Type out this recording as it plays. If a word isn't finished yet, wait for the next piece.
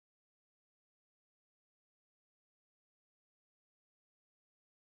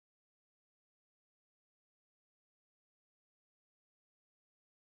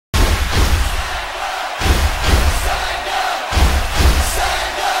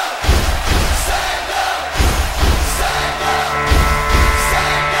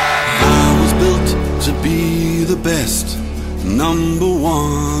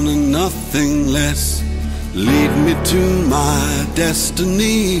success. Lead me to my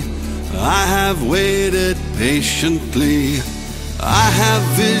destiny. I have waited patiently. I have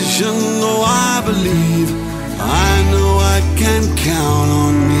vision, oh I believe. I know I can count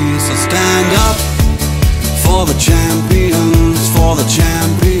on me. So stand up for the champions, for the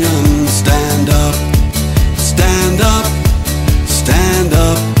champions. Stand up, stand up, stand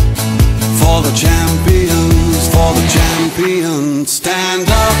up for the champions, for the champions. Stand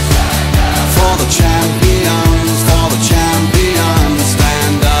up for the champions, for the champions.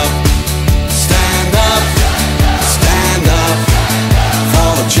 Stand up, stand up, stand up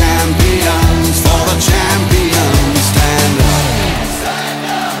for the champions, for the champions. Stand up.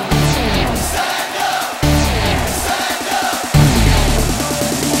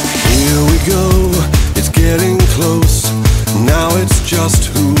 Here we go, it's getting close. Now it's just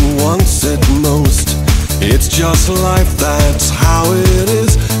who wants it most. It's just life, that's how it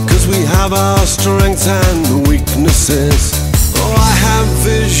is. 'Cause we have our strengths and weaknesses. Oh, I have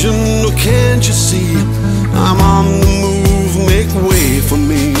vision, oh can't you see? I'm on the move, make way for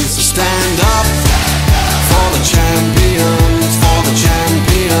me. So stand up for the champions, for the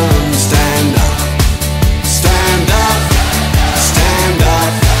champions. Stand up, stand up, stand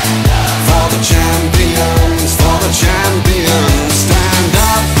up for the champions, for the champions. Stand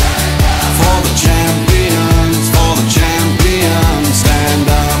up for the champions, for the champions. Stand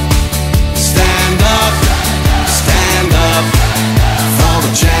up, stand up, stand up for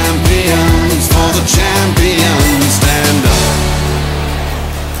the champions, for the champions. Stand up.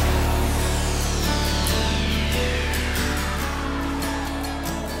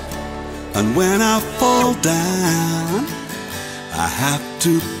 And when I fall down, I have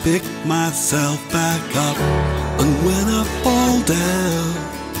to pick myself back up. And when I fall down,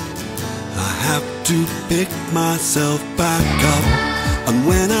 I have to pick myself back up. And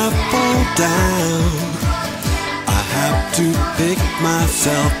when I fall down, I have to pick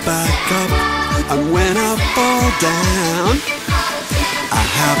myself back up. And when I fall down, I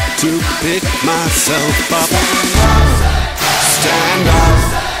have to pick myself up. Stand up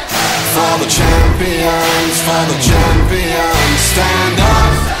for the champions, for the champions. Stand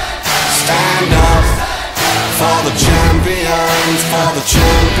up, stand up for the champions, for the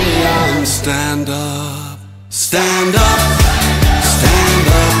champions. Stand up, stand up.